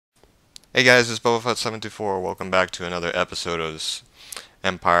Hey guys, it's Boba724. Welcome back to another episode of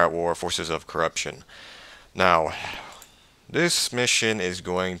Empire at War: Forces of Corruption. Now, this mission is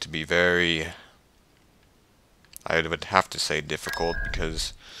going to be very, I would have to say, difficult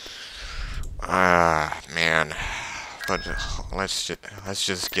because, man. But let's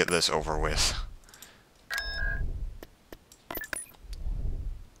just get this over with.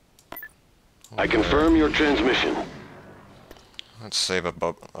 I confirm your transmission. Let's save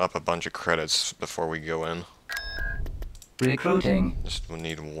up a bunch of credits before we go in. Recruiting. Just we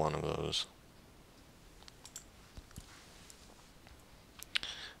need one of those.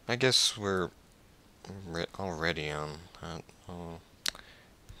 I guess we're already on that.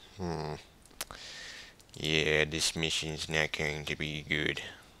 Yeah, this mission's not going to be good.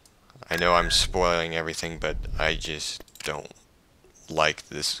 I know I'm spoiling everything, but I just don't like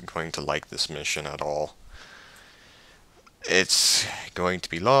this mission at all. It's going to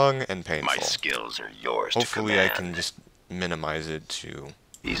be long and painful. My skills are yours to Hopefully command. I can just minimize it to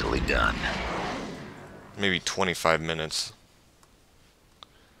Easily done. maybe 25 minutes.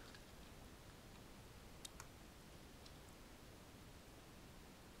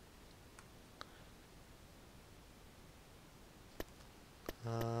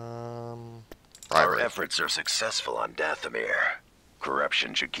 Our Right. efforts are successful on Dathomir.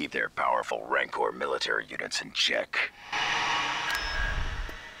 Corruption should keep their powerful Rancor military units in check.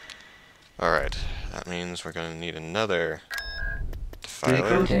 Alright, that means we're gonna need another defiler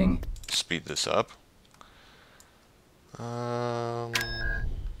Recruiting. to speed this up. Oh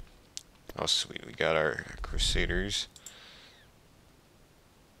sweet, we got our Crusaders.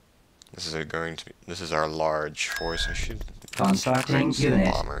 This is our large force. I should Constructing bring some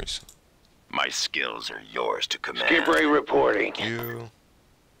unit. bombers. My skills are yours to command. Skip Ray reporting. You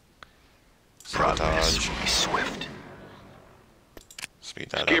Progress sabotage. will be swift. Speed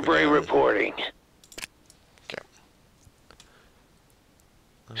that Skip up Ray again. reporting. Okay.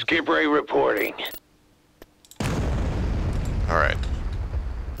 Skip Ray reporting. Alright.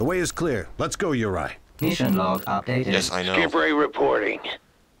 The way is clear. Let's go, Uri. Mission log updated. Yes, I know. Skip Ray reporting.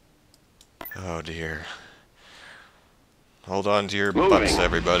 Oh dear. Hold on to your Moving. butts,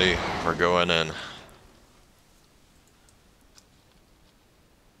 everybody. We're going in.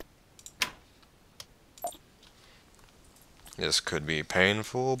 This could be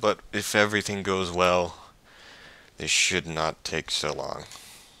painful, but if everything goes well, this should not take so long.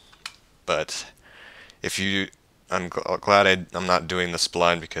 But if you, I'm glad I'm not doing this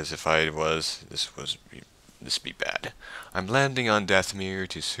blind, because if I was, this be bad. I'm landing on Dathomir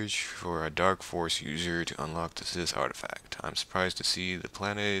to search for a Dark Force user to unlock the Sith artifact. I'm surprised to see the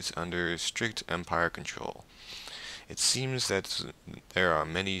planet is under strict Empire control. It seems that there are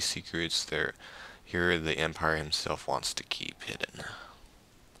many secrets there here the Empire himself wants to keep hidden.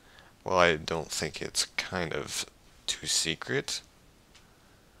 Well, I don't think it's kind of too secret.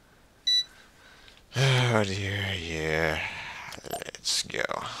 Oh dear, yeah. Let's go.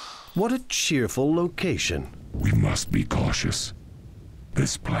 What a cheerful location. We must be cautious.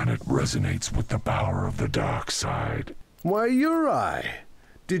 This planet resonates with the power of the dark side. Why, Uri,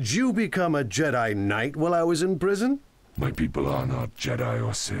 did you become a Jedi Knight while I was in prison? My people are not Jedi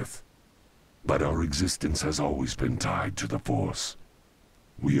or Sith, but our existence has always been tied to the Force.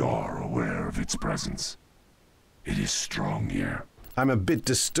 We are aware of its presence. It is strong here. I'm a bit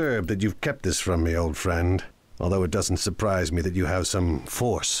disturbed that you've kept this from me, old friend. Although it doesn't surprise me that you have some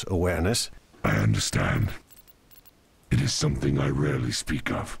Force awareness. I understand. It is something I rarely speak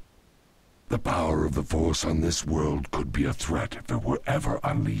of. The power of the Force on this world could be a threat if it were ever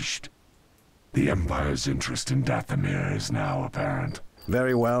unleashed. The Empire's interest in Dathomir is now apparent.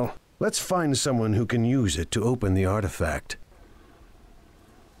 Very well. Let's find someone who can use it to open the artifact.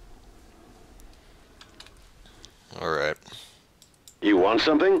 Alright. You want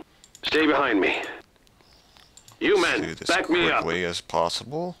something? Stay behind me. You Let's do men, this back me up. quickly as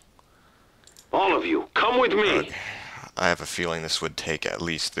possible. All of you, come with me. Okay. I have a feeling this would take at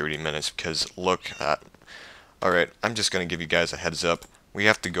least 30 minutes because look at... Alright, I'm just going to give you guys a heads up. We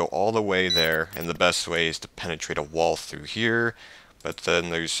have to go all the way there, and the best way is to penetrate a wall through here, but then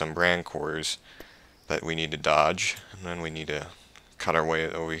there's some Rancors that we need to dodge, and then we need to cut our way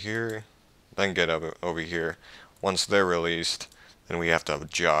over here, then get up over here. Once they're released, then we have to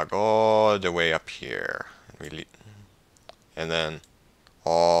jog all the way up here, and then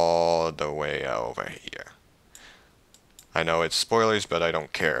all the way over here. I know it's spoilers, but I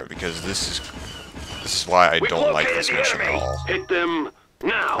don't care, because this is why I We've don't like located this the mission at enemy. all. Hit them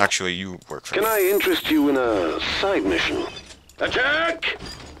now. Actually, you work for Can me. I interest you in a side mission? Attack!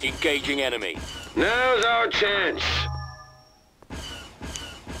 Engaging enemy. Now's our chance.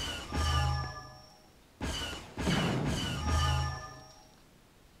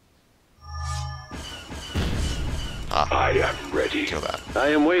 I am ready. Kill that. I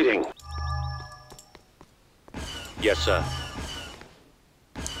am waiting. Yes, sir.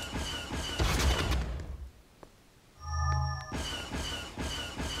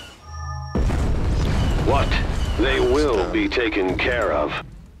 What? They will be taken care of.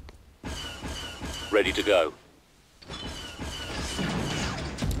 Ready to go.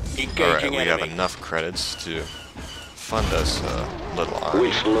 Engaging Alright, we have enemy. enough credits to fund us a little army.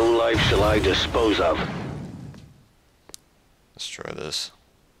 Which lowlife shall I dispose of? Let's try this.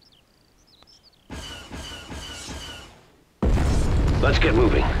 Let's get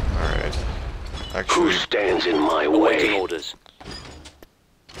moving. Alright. Who Actually, stands in my Awaiting way? orders.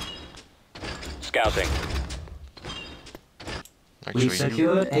 Scouting. actually, We've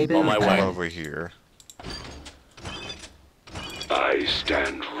secured a On my build way. come pad. over here. I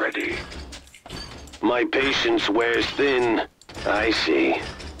stand ready. My patience wears thin. I see.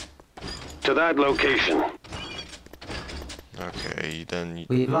 To that location. Okay, then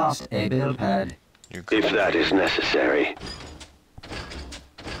We've lost a build pad. you go. If that is necessary.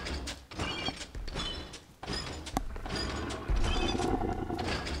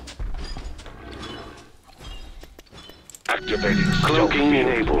 Activating Cloaking stealth field.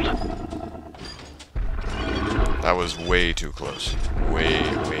 enabled. That was way too close. Way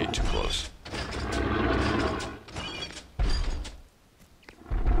too close.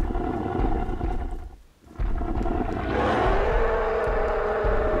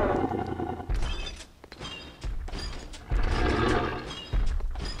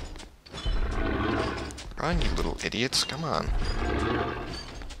 Run, you little idiots, come on.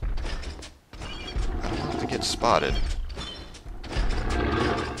 I don't want to get spotted.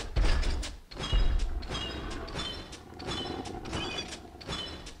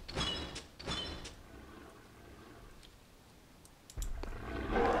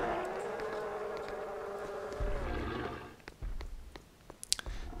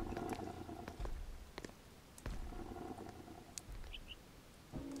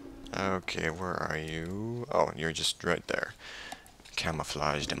 Okay, where are you? Oh, you're just right there.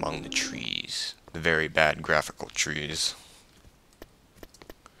 Camouflaged among the trees. The very bad graphical trees.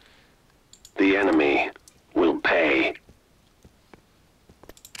 The enemy will pay.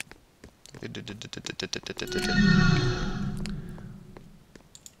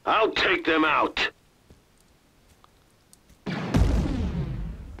 I'll take them out.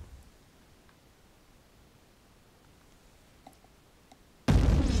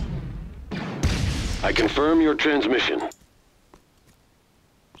 I confirm your transmission.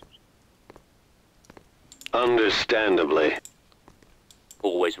 Understandably.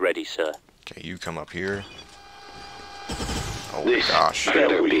 Always ready, sir. Okay, you come up here. Oh This gosh.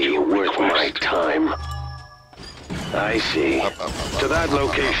 better be your worth my request. time. I see. Up, To that up,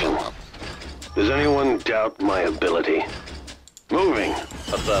 location. up. Does anyone doubt my ability? Moving.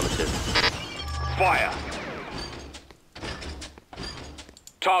 Affirmative. Fire!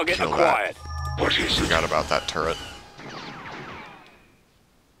 Target Kill that. acquired. What is it? Forgot about that turret.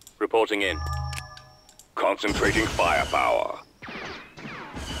 Reporting in. Concentrating firepower.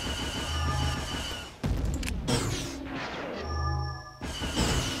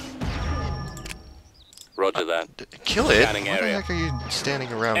 Roger that. Kill it? Scanning Why the area. heck are you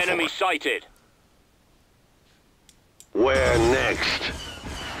standing around Enemy for? sighted. Where next?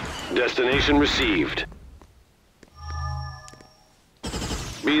 Destination received.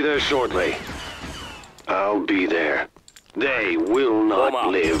 Be there shortly. I'll be there. They will Warm not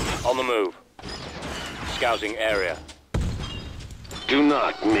up. live. On the move. Scouting area. Do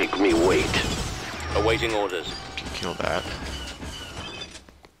not make me wait. Awaiting orders. Kill that.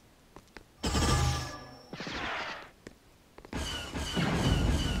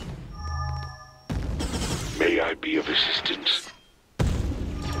 May I be of assistance?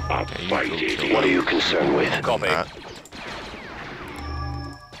 I'll you fight go it. kill What are you concerned with? Copy. That.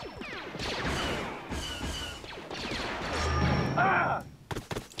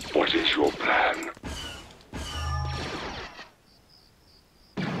 What is your plan?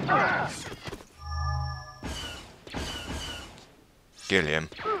 Kill him.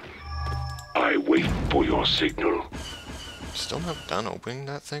 I wait for your signal. Still not done opening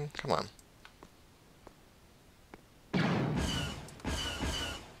that thing? Come on.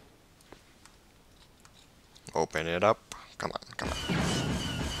 Open it up. Come on, come on.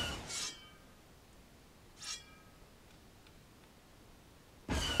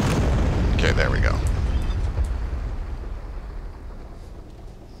 Okay, there we go.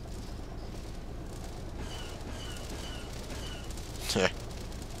 Yeah.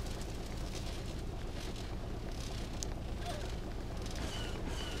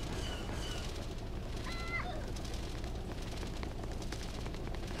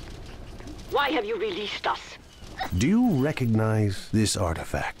 Why have you released us? Do you recognize this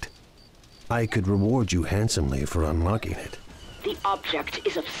artifact? I could reward you handsomely for unlocking it. The object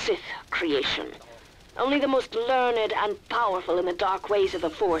is of Sith creation. Only the most learned and powerful in the dark ways of the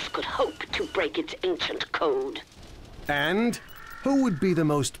Force could hope to break its ancient code. And who would be the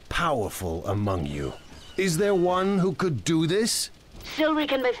most powerful among you? Is there one who could do this? Silri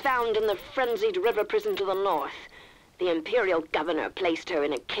can be found in the frenzied river prison to the north. The Imperial Governor placed her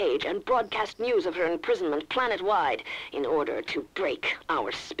in a cage and broadcast news of her imprisonment planet-wide in order to break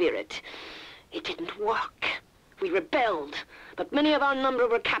our spirit. It didn't work. We rebelled, but many of our number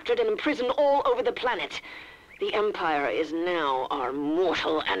were captured and imprisoned all over the planet. The Empire is now our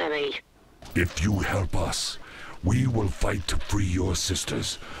mortal enemy. If you help us, we will fight to free your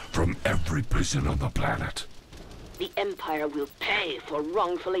sisters from every prison on the planet. The Empire will pay for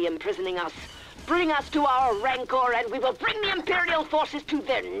wrongfully imprisoning us. Bring us to our Rancor and we will bring the Imperial forces to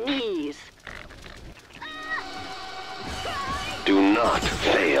their knees. Do not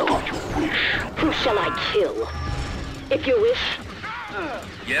fail. Who shall I kill? If you wish.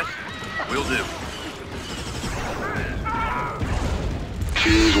 Yes, will do.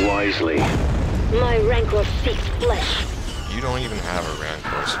 Choose wisely. My Rancor seeks flesh. You don't even have a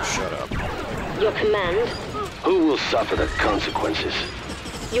Rancor, so shut up. Your command? Who will suffer the consequences?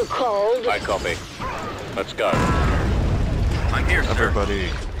 You called? I copy. Let's go. I'm here, sir. Everybody.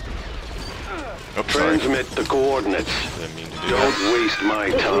 Oh, sorry. Transmit the coordinates. Didn't mean to do Don't that. waste my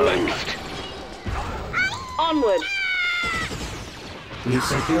time. Onward. We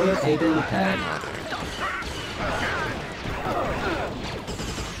secure a build pad.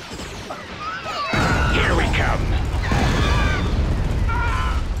 Here we come.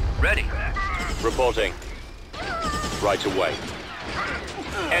 Ready. Reporting. Right away.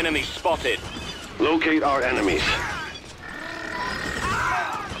 Enemy spotted. Locate our enemies.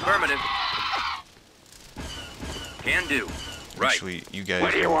 Affirmative. Can do. Right. Actually, you guys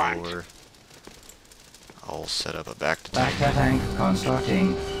What do you go want? over. I'll set up a back to Back to tank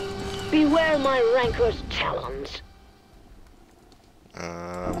constructing. Beware my Rancor's talons.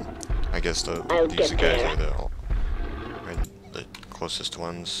 I guess I'll these get guys there. are the closest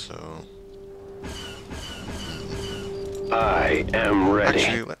ones, so... I am ready.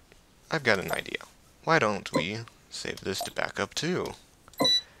 Actually, I've got an idea. Why don't we save this to back up too?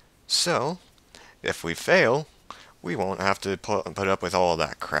 So, if we fail, we won't have to put up with all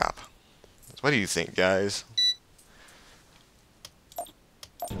that crap. What do you think, guys?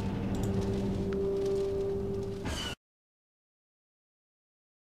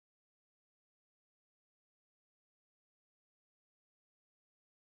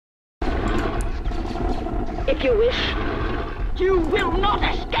 If you wish, you will not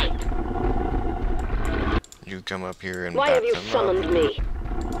escape. You come up here and Why back have you them summoned up. me?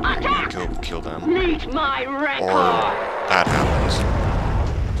 Attack! Kill them. Meet my Or Rancor! that happens.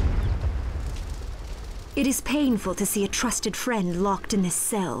 It is painful to see a trusted friend locked in this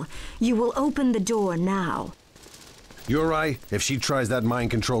cell. You will open the door now. Yuri, if she tries that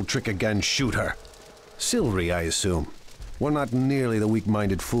mind control trick again, shoot her. Silri, I assume. We're not nearly the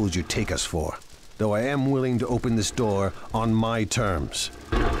weak-minded fools you take us for. Though I am willing to open this door on my terms.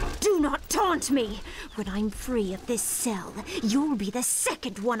 Do not taunt me! When I'm free of this cell, you'll be the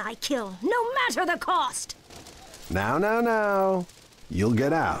second one I kill, no matter the cost! Now. You'll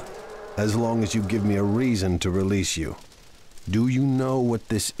get out, as long as you give me a reason to release you. Do you know what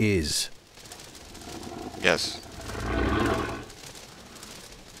this is? Yes.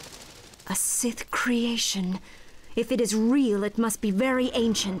 A Sith creation. If it is real, it must be very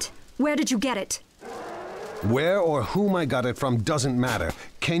ancient. Where did you get it? Where or whom I got it from doesn't matter.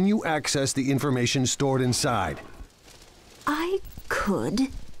 Can you access the information stored inside? I could,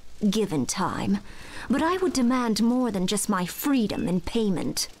 given time. But I would demand more than just my freedom in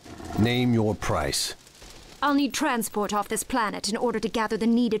payment. Name your price. I'll need transport off this planet in order to gather the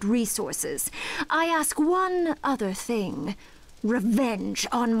needed resources. I ask one other thing. Revenge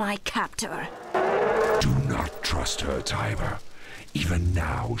on my captor. Do not trust her, Tiber. Even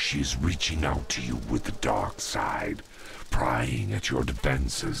now, she is reaching out to you with the dark side, prying at your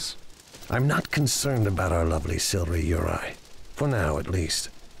defenses. I'm not concerned about our lovely Silri, Yuri. For now, at least.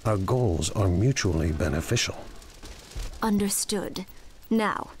 Our goals are mutually beneficial. Understood.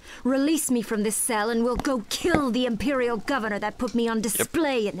 Now, release me from this cell and we'll go kill the Imperial Governor that put me on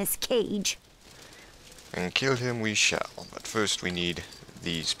display in this cage. And kill him we shall, but first we need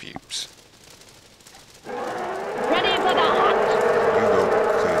these peeps. Ready for the hunt! You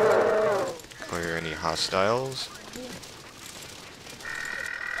go clear any hostiles.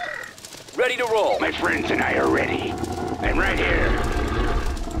 Ready to roll. My friends and I are ready. I'm right here.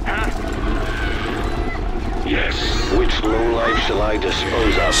 Huh? Yes. Which lowlife shall I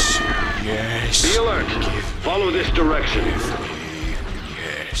dispose of? Yes. Be alert. Follow this direction.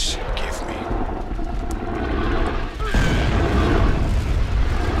 Yes. Give me.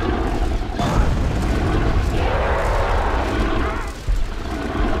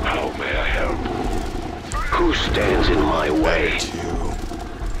 How may I help? Who stands in my way?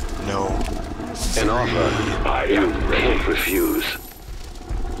 No. An offer I can't refuse.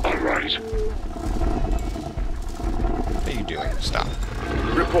 All right. What are you doing? Stop.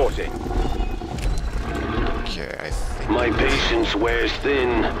 Reporting. Okay, I think My patience wears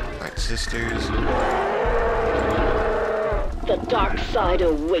thin. my sisters. The dark side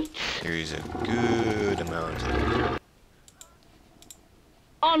awaits. There is a good amount of...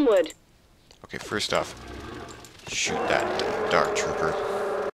 Onward! Okay, first off, shoot that Dark Trooper.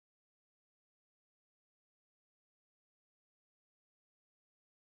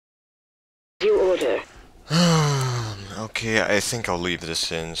 You order. Okay, I think I'll leave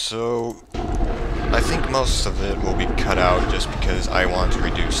this in. So, I think most of it will be cut out just because I want to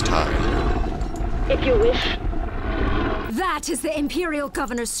reduce time. If you wish. That is the Imperial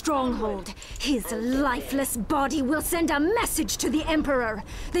Governor's stronghold. His lifeless body will send a message to the Emperor.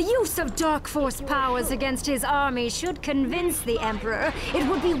 The use of Dark Force powers against his army should convince the Emperor it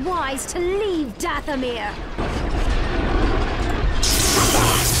would be wise to leave Dathomir.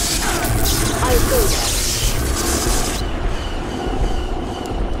 I'll go there.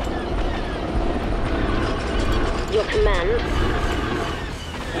 Your command?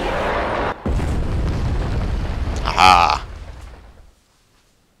 Aha!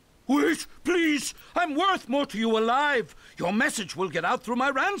 Wait, please! I'm worth more to you alive! Your message will get out through my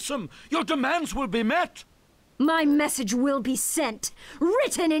ransom! Your demands will be met! My message will be sent,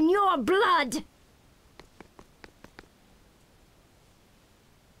 written in your blood!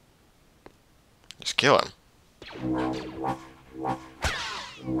 Just kill him.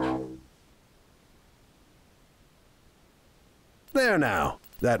 There now.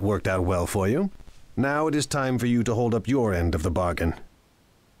 That worked out well for you. Now it is time for you to hold up your end of the bargain.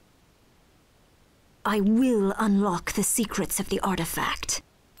 I will unlock the secrets of the artifact.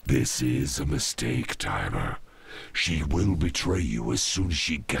 This is a mistake, Tyler. She will betray you as soon as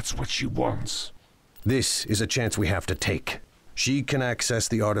she gets what she wants. This is a chance we have to take. She can access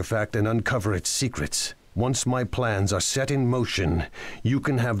the artifact and uncover its secrets. Once my plans are set in motion, you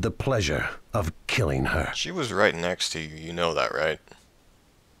can have the pleasure of killing her. She was right next to you, you know that, right?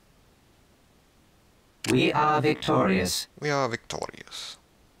 We are victorious. We are victorious.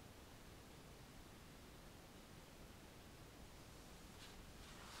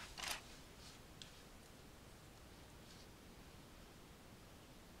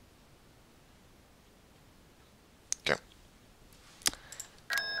 Okay.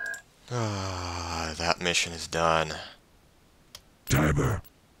 That mission is done. Tiber,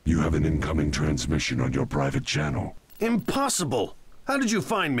 you have an incoming transmission on your private channel. Impossible! How did you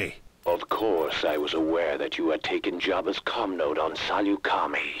find me? Of course, I was aware that you had taken Jabba's comm node on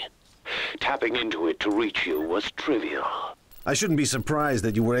Salukami. Tapping into it to reach you was trivial. I shouldn't be surprised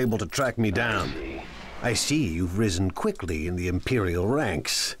that you were able to track me down. I see you've risen quickly in the Imperial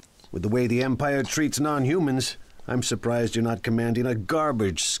ranks. With the way the Empire treats non-humans, I'm surprised you're not commanding a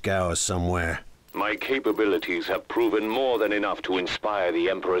garbage scow somewhere. My capabilities have proven more than enough to inspire the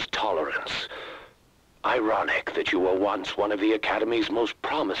Emperor's tolerance. Ironic that you were once one of the Academy's most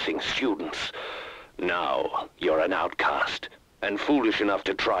promising students. Now, you're an outcast, and foolish enough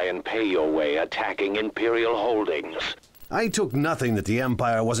to try and pay your way attacking Imperial holdings. I took nothing that the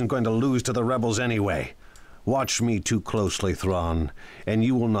Empire wasn't going to lose to the rebels anyway. Watch me too closely, Thrawn, and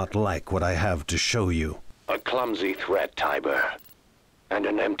you will not like what I have to show you. A clumsy threat, Tiber. And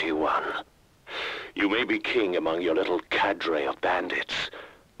an empty one. You may be king among your little cadre of bandits,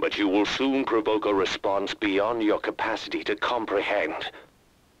 but you will soon provoke a response beyond your capacity to comprehend.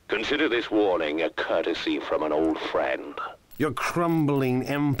 Consider this warning a courtesy from an old friend. Your crumbling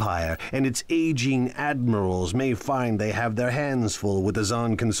empire and its aging admirals may find they have their hands full with the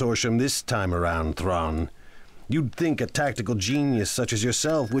Zon Consortium this time around, Thrawn. You'd think a tactical genius such as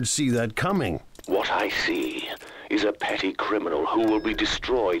yourself would see that coming. What I see is a petty criminal who will be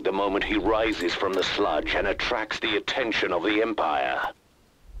destroyed the moment he rises from the sludge and attracts the attention of the Empire.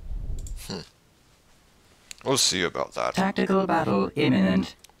 We'll see about that. Tactical battle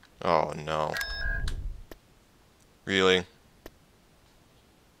imminent. Oh no. Really?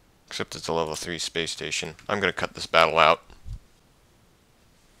 Except it's a level 3 space station. I'm gonna cut this battle out.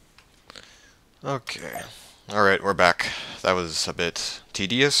 Okay. Alright, we're back. That was a bit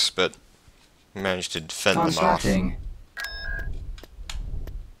tedious, but we managed to fend them off. Constructing.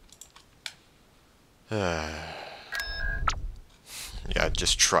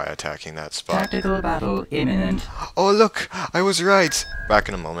 just try attacking that spot. Tactical battle imminent. Oh look, I was right. Back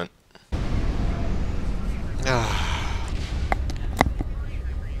in a moment.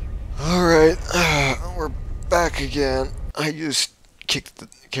 Alright, we're back again. I just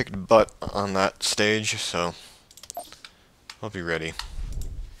kicked butt on that stage, so I'll be ready.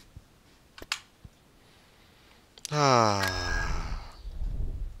 I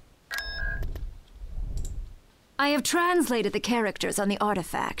have translated the characters on the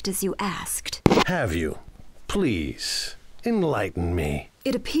artifact as you asked. Have you? Please, enlighten me.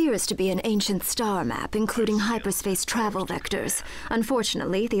 It appears to be an ancient star map, including hyperspace travel vectors.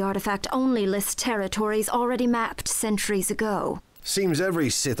 Unfortunately, the artifact only lists territories already mapped centuries ago. Seems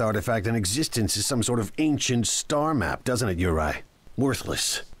every Sith artifact in existence is some sort of ancient star map, doesn't it, Uri?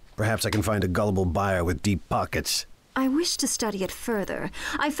 Worthless. Perhaps I can find a gullible buyer with deep pockets. I wish to study it further.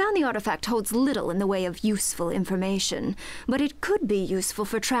 I found the artifact holds little in the way of useful information, but it could be useful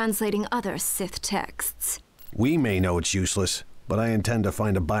for translating other Sith texts. We may know it's useless, but I intend to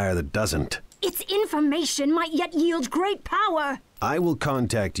find a buyer that doesn't. Its information might yet yield great power. I will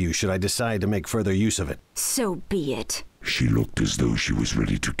contact you should I decide to make further use of it. So be it. She looked as though she was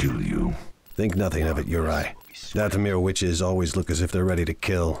ready to kill you. Think nothing of it, Uri. Dathomir witches always look as if they're ready to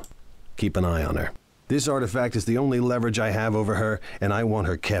kill. Keep an eye on her. This artifact is the only leverage I have over her, and I want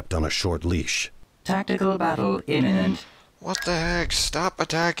her kept on a short leash. Tactical battle imminent. What the heck? Stop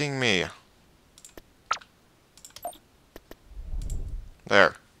attacking me.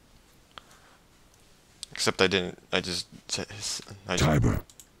 There. Except I didn't. Tiber,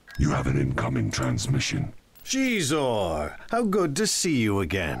 you have an incoming transmission. Shizor, how good to see you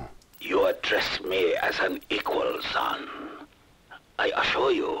again. You address me as an equal, son. I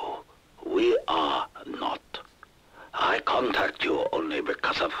assure you, we are not. I contact you only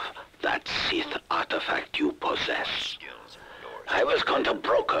because of that Sith artifact you possess. I was going to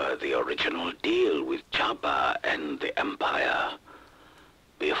broker the original deal with Jabba and the Empire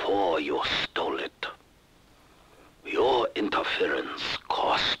before you stole it. Your interference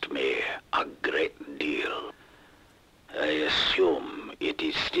cost me a great deal. I assume it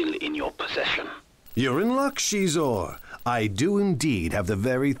is still in your possession. You're in luck, Shizor. I do indeed have the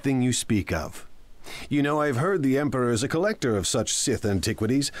very thing you speak of. You know, I've heard the Emperor is a collector of such Sith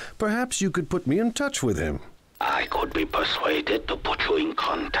antiquities. Perhaps you could put me in touch with him. I could be persuaded to put you in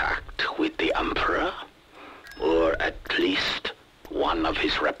contact with the Emperor, or at least one of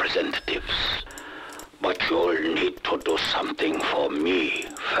his representatives. But you'll need to do something for me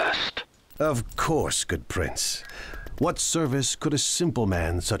first. Of course, good prince. What service could a simple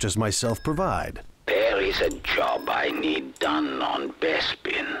man such as myself provide? There is a job I need done on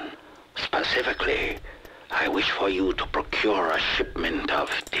Bespin. Specifically, I wish for you to procure a shipment of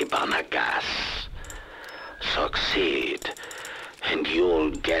Tibanna gas. Succeed, and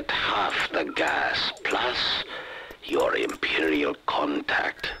you'll get half the gas, plus your Imperial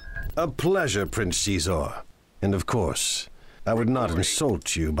contact. A pleasure, Prince Shizor. And of course, I would not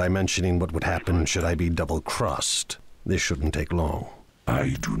insult you by mentioning what would happen should I be double-crossed. This shouldn't take long.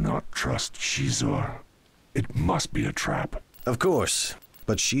 I do not trust Shizor. It must be a trap. Of course,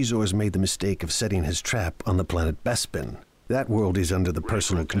 but Shizor's made the mistake of setting his trap on the planet Bespin. That world is under the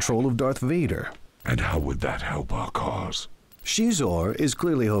personal control of Darth Vader. And how would that help our cause? Shizor is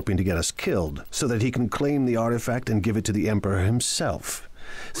clearly hoping to get us killed so that he can claim the artifact and give it to the Emperor himself.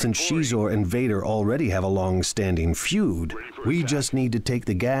 Since Shizor and Vader already have a long-standing feud, we just need to take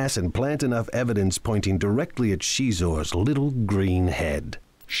the gas and plant enough evidence pointing directly at Shizor's little green head.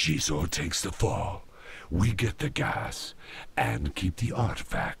 Shizor takes the fall. We get the gas and keep the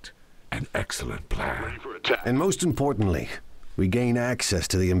artifact. An excellent plan. And most importantly, we gain access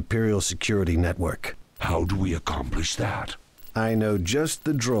to the Imperial security network. How do we accomplish that? I know just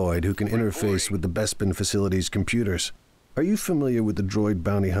the droid who can interface with the Bespin facility's computers. Are you familiar with the droid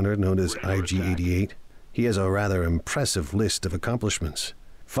bounty hunter known as IG-88? He has a rather impressive list of accomplishments.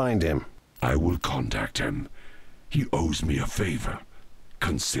 Find him. I will contact him. He owes me a favor.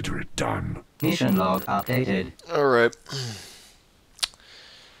 Consider it done. Mission log updated. Alright.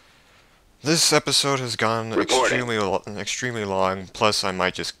 This episode has gone extremely long, plus I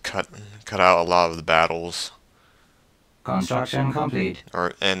might just cut out a lot of the battles. Construction complete.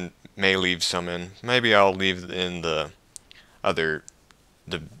 And may leave some in. Maybe I'll leave in the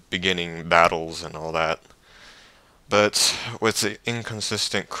beginning battles and all that. But with the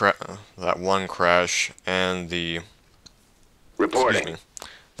inconsistent that one crash and the Reporting.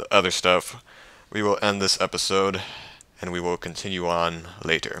 The other stuff, we will end this episode and we will continue on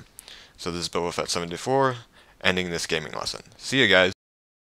later. So this is Boba Fett 74, ending this gaming lesson. See you guys.